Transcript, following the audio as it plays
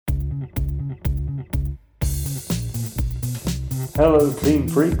Hello, Clean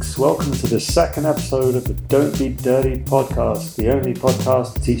Freaks. Welcome to the second episode of the Don't Be Dirty podcast, the only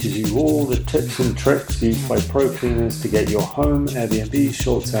podcast that teaches you all the tips and tricks used by pro cleaners to get your home, Airbnb,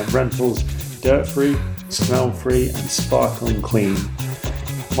 short-term rentals dirt-free, smell-free, and sparkling clean.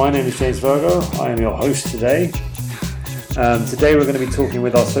 My name is James Virgo. I am your host today. Today we're going to be talking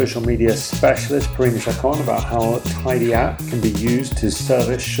with our social media specialist, Parina Chacon, about how Tidy App can be used to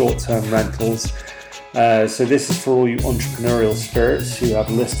service short-term rentals. So this is for all you entrepreneurial spirits who have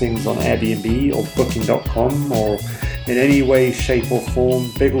listings on Airbnb or Booking.com, or in any way, shape or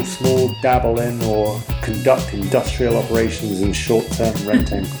form, big or small, dabble in or conduct industrial operations in short-term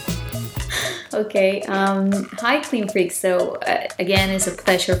renting. Okay, hi Clean Freaks. So again, it's a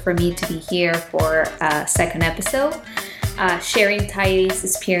pleasure for me to be here for a second episode, sharing Tidy's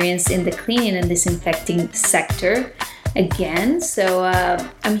experience in the cleaning and disinfecting sector. Again, so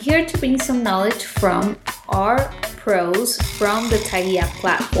I'm here to bring some knowledge from our pros from the Tidy App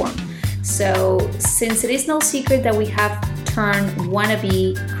platform. So since it is no secret that we have turned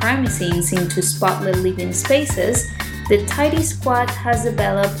wannabe crime scenes into spotlight living spaces, the Tidy Squad has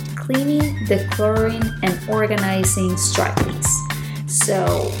developed cleaning, decluttering, and organizing strategies.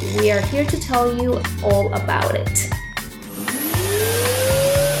 So we are here to tell you all about it.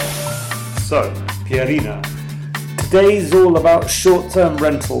 So, Parina, today's all about short-term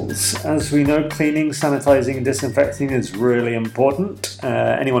rentals. As we know, cleaning, sanitizing, and disinfecting is really important.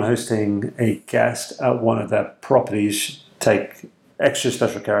 Anyone hosting a guest at one of their properties should take extra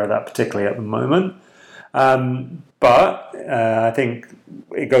special care of that, particularly at the moment. But I think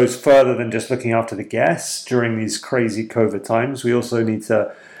it goes further than just looking after the guests during these crazy COVID times. We also need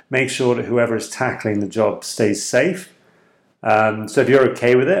to make sure that whoever is tackling the job stays safe. So if you're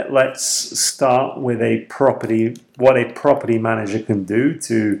okay with it, let's start with what a property manager can do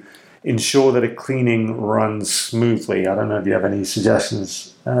to ensure that a cleaning runs smoothly. I don't know if you have any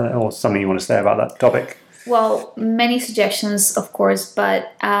suggestions or something you want to say about that topic. Well, many suggestions, of course,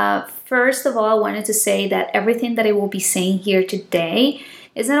 but first of all, I wanted to say that everything that I will be saying here today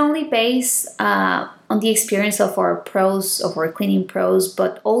is not only based on the experience of our cleaning pros,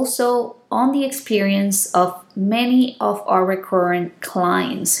 but also on the experience of many of our recurrent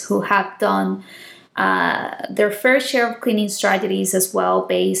clients who have done their fair share of cleaning strategies as well,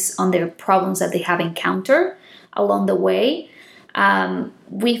 based on their problems that they have encountered along the way.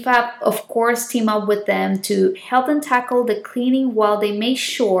 We've, of course, teamed up with them to help them tackle the cleaning while they make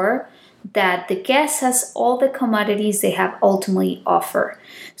sure that the guest has all the commodities they have ultimately offer.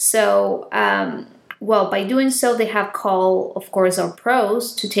 So, by doing so, they have called, of course, our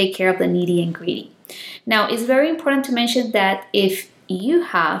pros to take care of the nitty and gritty. Now, it's very important to mention that if you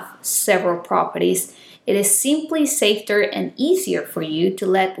have several properties, it is simply safer and easier for you to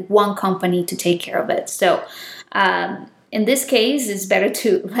let one company to take care of it. So, in this case, it's better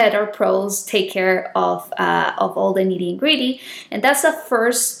to let our pros take care of all the nitty and gritty, and that's the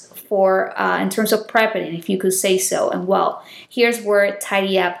first for in terms of prepping, if you could say so. And well, here's where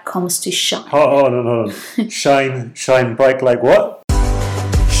Tidy App comes to shine. Oh no! Shine bright like what?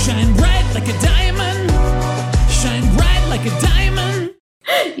 Shine bright like a diamond. Shine bright like a diamond.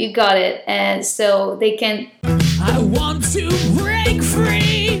 You got it. And so they can. I want to break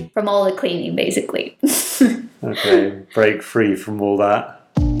free from all the cleaning, basically. Okay, break free from all that.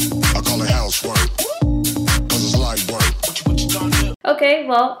 I call it housework, 'cause it's light work. What you gonna do? Okay,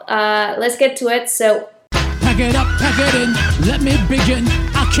 well, let's get to it. So, pack it up, pack it in, let me begin.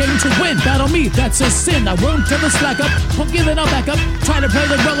 I came to win, battle me, that's a sin. I won't ever slack up, won't give it all back up. Try to play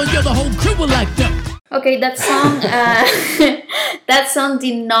the role and the whole crew will act up. Okay, that song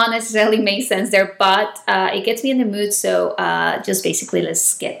did not necessarily make sense there, but it gets me in the mood. So just basically,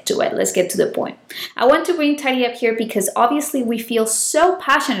 let's get to it. Let's get to the point. I want to bring Tidy Up here because obviously we feel so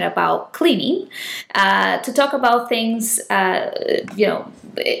passionate about cleaning to talk about things, to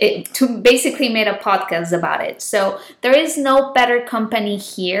basically make a podcast about it. So there is no better company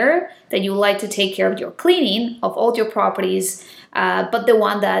here that you like to take care of your cleaning of all your properties, but the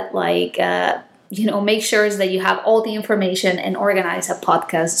one that make sure that you have all the information and organize a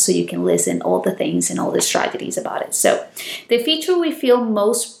podcast so you can listen all the things and all the strategies about it. So the feature we feel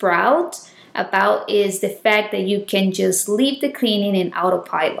most proud about is the fact that you can just leave the cleaning in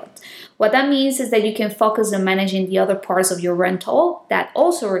autopilot. What that means is that you can focus on managing the other parts of your rental that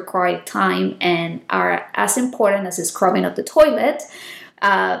also require time and are as important as scrubbing of the toilet,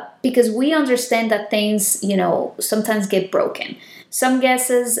 because we understand that things, sometimes get broken. Some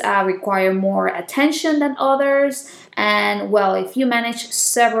guests require more attention than others. And well, if you manage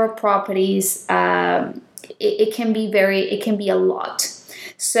several properties, it can be a lot.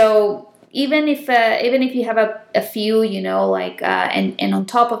 So even if you have a few, and on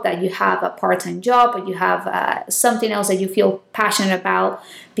top of that you have a part-time job, or you have something else that you feel passionate about,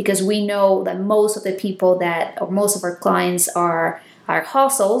 because we know that most of the people or most of our clients are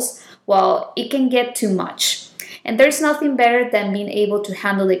hustles. Well, it can get too much, and there's nothing better than being able to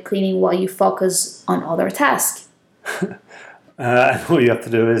handle the cleaning while you focus on other tasks. All you have to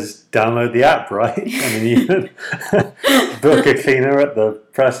do is download the app, right? I mean, you can book a cleaner at the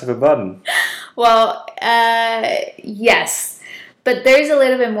press of a button. Well, yes, but there's a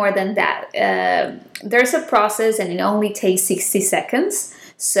little bit more than that. There's a process, and it only takes 60 seconds.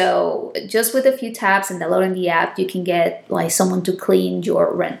 So just with a few taps and downloading the app, you can get like someone to clean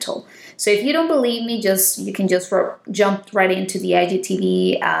your rental. So if you don't believe me, you can just jump right into the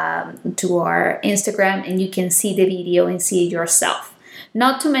IGTV, to our Instagram, and you can see the video and see it yourself.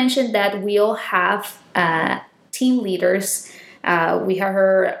 Not to mention that we all have team leaders. We have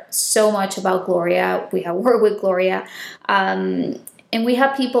heard so much about Gloria. We have worked with Gloria. And we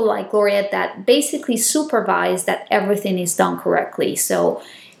have people like Gloria that basically supervise that everything is done correctly. So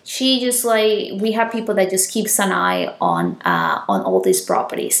we have people that just keeps an eye on all these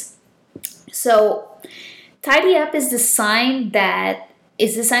properties. So Tidy Up is designed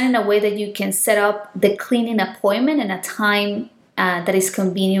in a way that you can set up the cleaning appointment in a time that is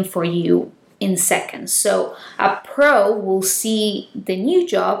convenient for you in seconds. So a pro will see the new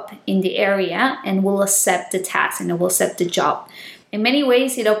job in the area and will accept the task and will accept the job. In many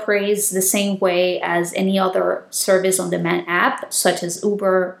ways, it operates the same way as any other service-on-demand app, such as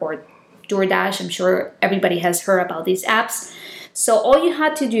Uber or DoorDash. I'm sure everybody has heard about these apps. So all you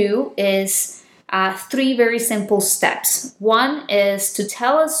had to do is 3 very simple steps. One is to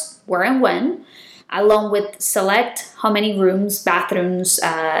tell us where and when, along with select how many rooms, bathrooms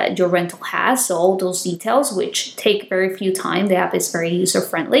your rental has. So all those details, which take very few time. The app is very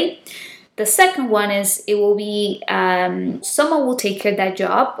user-friendly. The second one is it will be someone will take care of that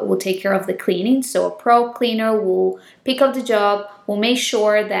job, will take care of the cleaning. So a pro cleaner will pick up the job, will make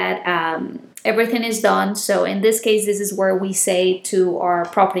sure that everything is done. So in this case, this is where we say to our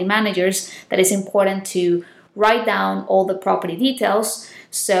property managers that it's important to write down all the property details.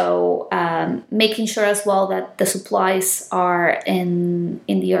 So making sure as well that the supplies are in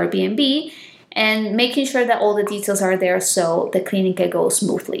the Airbnb, and making sure that all the details are there so the cleaning can go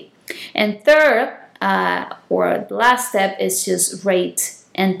smoothly. And third, or the last step, is just rate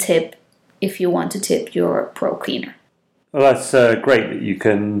and tip if you want to tip your pro cleaner. Well, that's great that you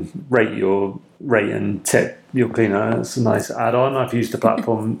can rate and tip your cleaner. It's a nice add-on. I've used the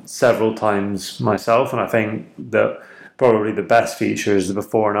platform several times myself, and I think that probably the best feature is the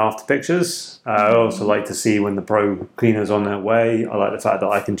before and after pictures. I also like to see when the pro cleaner's on their way. I like the fact that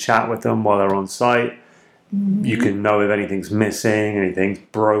I can chat with them while they're on site. Mm-hmm. You can know if anything's missing, anything's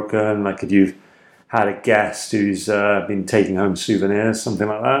broken, like if you've had a guest who's been taking home souvenirs, something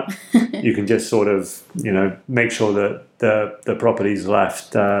like that. You can just sort of, make sure that the property's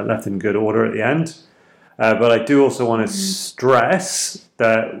left in good order at the end. But I do also want to stress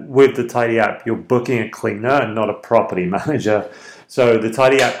that with the Tidy app, you're booking a cleaner and not a property manager. So the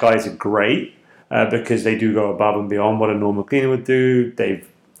Tidy app guys are great because they do go above and beyond what a normal cleaner would do. They've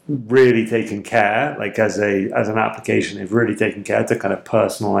really taken care, like as an application, they've really taken care to kind of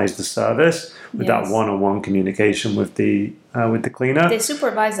personalize the service with that one-on-one communication with the cleaner. They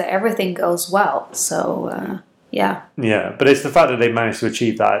supervise that everything goes well. So yeah, but it's the fact that they managed to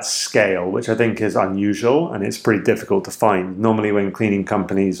achieve that at scale, which I think is unusual, and it's pretty difficult to find. Normally when cleaning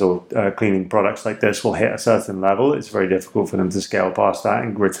companies or cleaning products like this will hit a certain level, it's very difficult for them to scale past that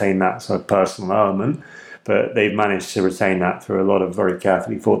and retain that sort of personal element. But they've managed to retain that through a lot of very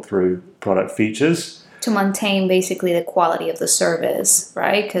carefully thought through product features. To maintain basically the quality of the service,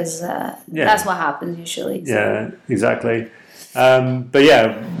 right? Because that's what happens usually. So. Yeah, exactly. But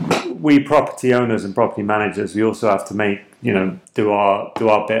yeah, we property owners and property managers, we also have to do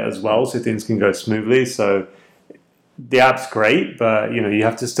our bit as well so things can go smoothly. So the app's great, but you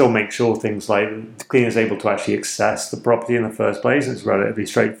have to still make sure things like the cleaner's able to actually access the property in the first place. It's relatively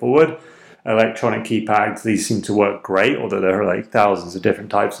straightforward. Electronic keypads, these seem to work great, although there are like thousands of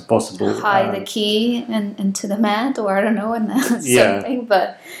different types of possible. Hide the key into the mat, or I don't know, and something.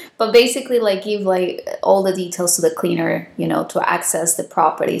 But basically, like give like all the details to the cleaner, to access the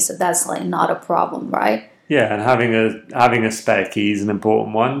property. So that's like not a problem, right? Yeah, and having a spare key is an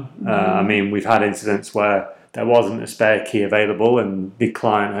important one. I mean, we've had incidents where there wasn't a spare key available, and the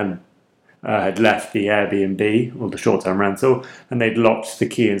client had left the Airbnb or the short-term rental, and they'd locked the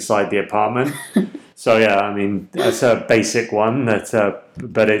key inside the apartment. So yeah, I mean that's a basic one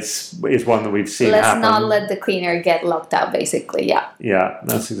but it's one that we've seen Let's happen. not let the cleaner get locked out, basically. Yeah. Yeah,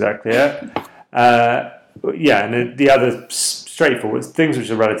 that's exactly it. Yeah, and the other straightforward things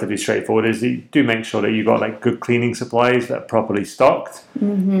which are relatively straightforward is that you do make sure that you've got like good cleaning supplies that are properly stocked.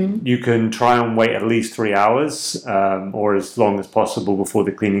 Mm-hmm. You can try and wait at least 3 hours or as long as possible before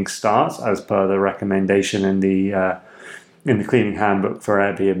the cleaning starts, as per the recommendation in the cleaning handbook for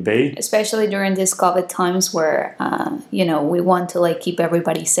Airbnb. Especially during these COVID times where, we want to like keep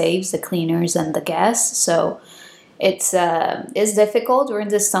everybody safe, the cleaners and the guests. So it's difficult during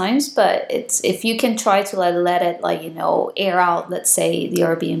these times, but it's if you can try to let it air out, let's say the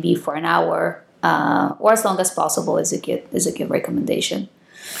Airbnb for an hour or as long as possible is a good recommendation.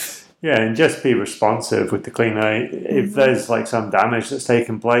 Yeah, and just be responsive with the cleaner. If there's like some damage that's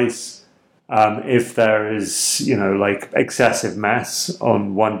taken place, if there is, like excessive mess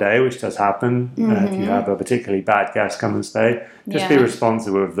on one day, which does happen, if you have a particularly bad guest come and stay, just be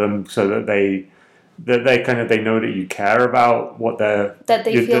responsive with them so that they know that you care about what that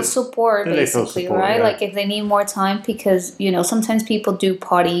they feel support, basically, right? Yeah. Like if they need more time, because sometimes people do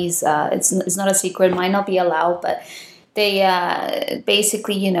parties. It's not a secret, might not be allowed, but they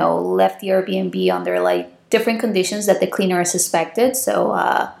basically left the Airbnb under like different conditions that the cleaner suspected.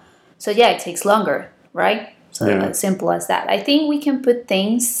 So yeah, it takes longer, right? So as simple as that. I think we can put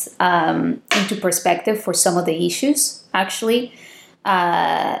things into perspective for some of the issues, actually,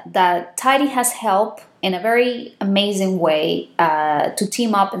 that Tidy has helped in a very amazing way to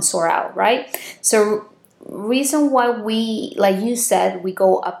team up and sort out, right? So reason why we, like you said, we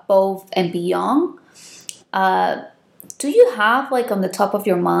go above and beyond. Do you have like on the top of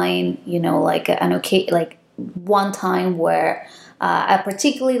your mind, like one time where a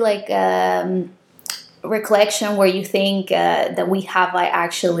particularly like recollection where you think that we have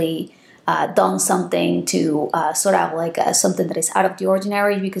actually done something to sort out like something that is out of the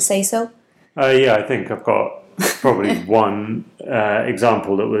ordinary, if you could say so? Yeah, I think I've got probably one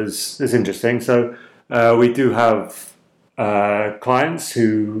example that's interesting. So we do have clients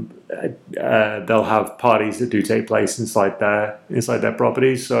who they'll have parties that do take place inside their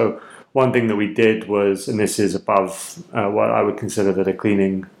properties. So one thing that we did was, and this is above what I would consider that a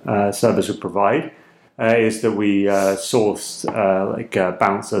cleaning service would provide, is that we sourced like a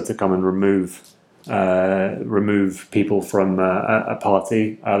bouncer to come and remove people from a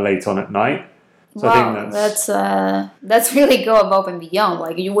party late on at night. So wow, I think that's really go above and beyond.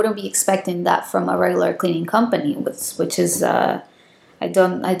 Like you wouldn't be expecting that from a regular cleaning company, which is I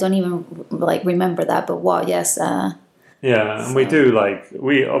don't even like remember that, but wow, yes. Yeah, and we do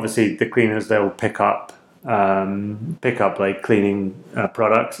we obviously the cleaners, they'll pick up like cleaning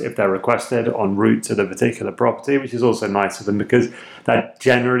products if they're requested en route to the particular property, which is also nice of them because that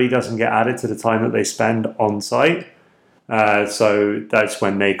generally doesn't get added to the time that they spend on site. So that's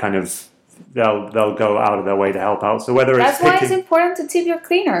when they kind of they'll go out of their way to help out. So whether that's why it's important to tip your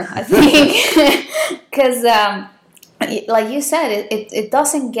cleaner, I think, because like you said, it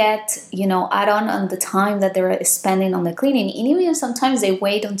doesn't get add on the time that they're spending on the cleaning, and even sometimes they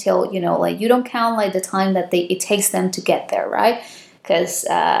wait until like you don't count like the time that it takes them to get there, right? Because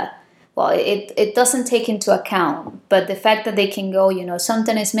it doesn't take into account, but the fact that they can go,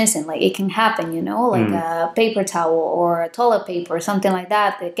 something is missing, like it can happen, like a paper towel or a toilet paper or something like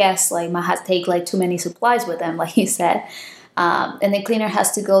that. The guest might have take too many supplies with them, like you said. And the cleaner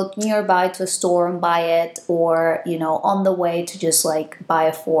has to go nearby to a store and buy it, or on the way to just buy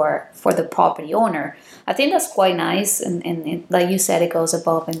it for the property owner. I think that's quite nice, and like you said, it goes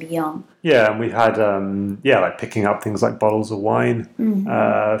above and beyond. Yeah, and we've had like picking up things like bottles of wine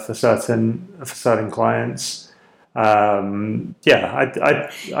for certain clients. I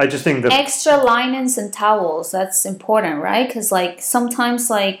just think that extra linens and towels, that's important, right? Because sometimes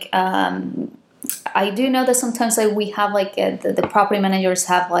I do know that sometimes we have the property managers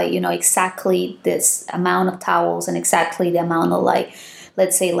have exactly this amount of towels and exactly the amount of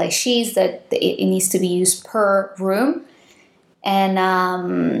let's say sheets that it needs to be used per room, and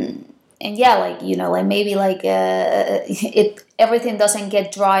yeah, maybe everything doesn't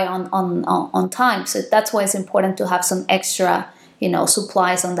get dry on time, so that's why it's important to have some extra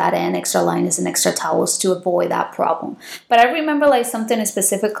supplies on that end, extra liners and extra towels to avoid that problem. But I remember something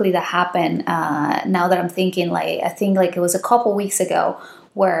specifically that happened now that I'm thinking, I think it was a couple weeks ago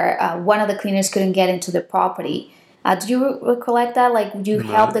where one of the cleaners couldn't get into the property. Do you recollect that? Would you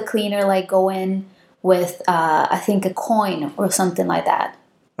help the cleaner go in with I think a coin or something like that?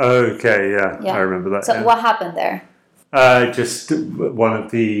 Okay, yeah. I remember that. So what happened there? Just one of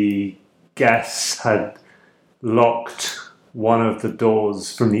the guests had locked one of the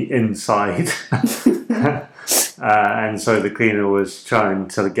doors from the inside. And so the cleaner was trying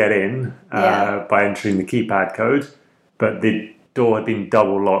to get in by entering the keypad code, but the door had been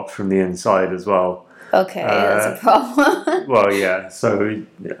double locked from the inside as well. Okay, that's a problem. Well, yeah. So,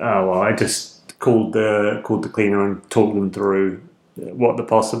 I just called the cleaner and talked them through what the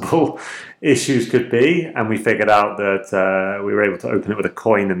possible issues could be, and we figured out that we were able to open it with a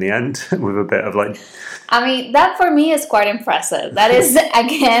coin in the end, with a bit of I mean, that for me is quite impressive. That is,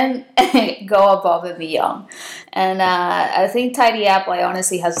 again, go above and beyond. And I think Tidy App,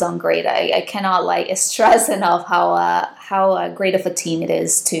 honestly, has done great. I cannot stress enough how great of a team it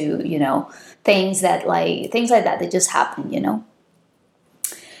is to, things like that, they just happen,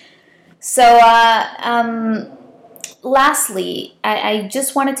 So, lastly, I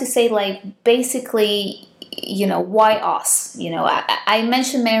just wanted to say, basically, why us? I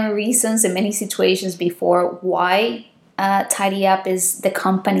mentioned many reasons and many situations before why Tidy App is the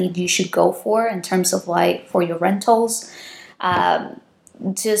company you should go for in terms of for your rentals.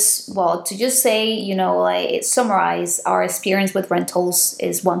 To say, summarize our experience with rentals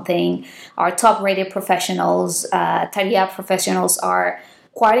is one thing. Our top-rated professionals, Tidy App professionals, are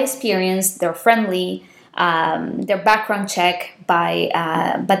quite experienced. They're friendly. They're background checked by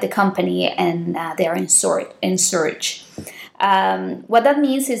the company, and they're in search. What that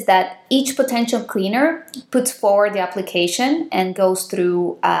means is that each potential cleaner puts forward the application and goes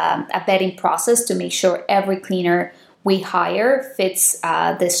through a vetting process to make sure every cleaner we hire fits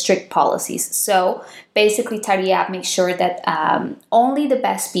the strict policies. So basically, Tidy App makes sure that only the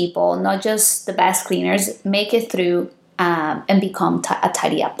best people, not just the best cleaners, make it through and become a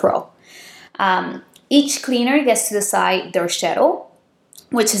Tidy App Pro. Each cleaner gets to decide their schedule,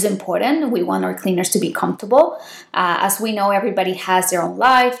 which is important. We want our cleaners to be comfortable. As we know, everybody has their own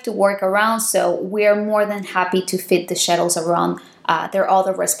life to work around, so we're more than happy to fit the schedules around their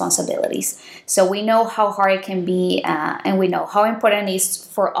other responsibilities. So we know how hard it can be, and we know how important it is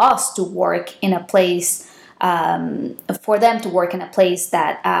for us to work in a place, for them to work in a place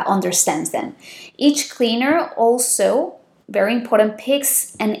that understands them. Each cleaner also, very important,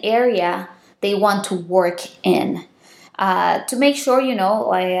 picks an area they want to work in to make sure,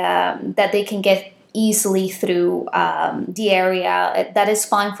 that they can get easily through the area. That is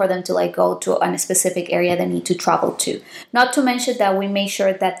fine for them to go to a specific area they need to travel to. Not to mention that we make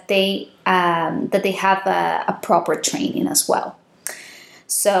sure that they have a proper training as well.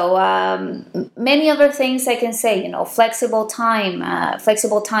 So many other things I can say, flexible timing.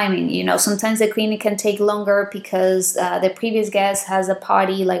 Sometimes the cleaning can take longer because the previous guest has a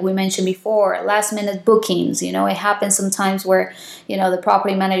party, like we mentioned before, last minute bookings. It happens sometimes where, the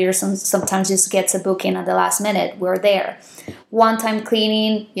property manager sometimes just gets a booking at the last minute. We're there. One-time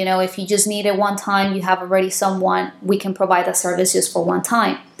cleaning, if you just need it one time, you have already someone, we can provide a service just for one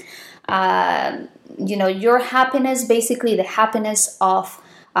time. Your happiness, basically the happiness of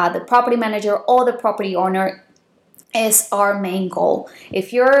the property manager or the property owner, is our main goal.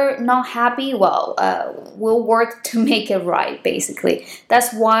 If you're not happy, we'll work to make it right, basically.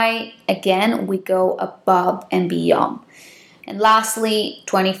 That's why, again, we go above and beyond. And lastly,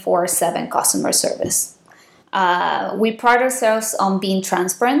 24/7 customer service. We pride ourselves on being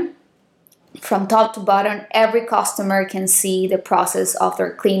transparent. From top to bottom, every customer can see the process of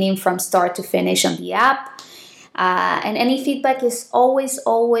their cleaning from start to finish on the app. And any feedback is always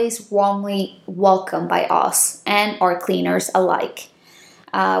warmly welcomed by us and our cleaners alike.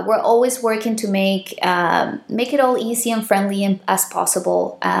 We're always working to make it all easy and friendly as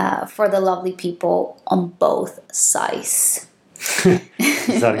possible for the lovely people on both sides.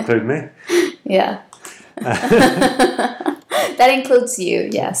 Does that include me? Yeah. That includes you,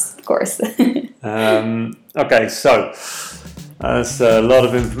 yes, of course. Okay, so that's a lot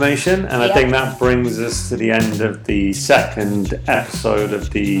of information, and I think that brings us to the end of the second episode of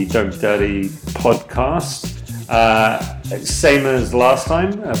the Don't Be Dirty podcast. Same as last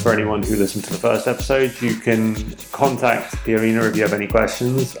time, for anyone who listened to the first episode, you can contact Pierina if you have any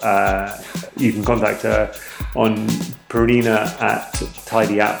questions. You can contact her on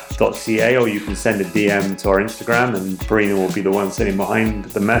Pierina@tidyapp.ca, or you can send a DM to our Instagram, and Pierina will be the one sitting behind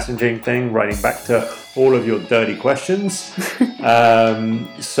the messaging thing, writing back to all of your dirty questions. We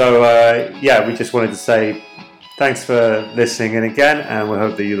just wanted to say thanks for listening in again, and we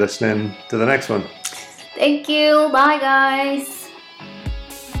hope that you're listening to the next one. Thank you. Bye, guys.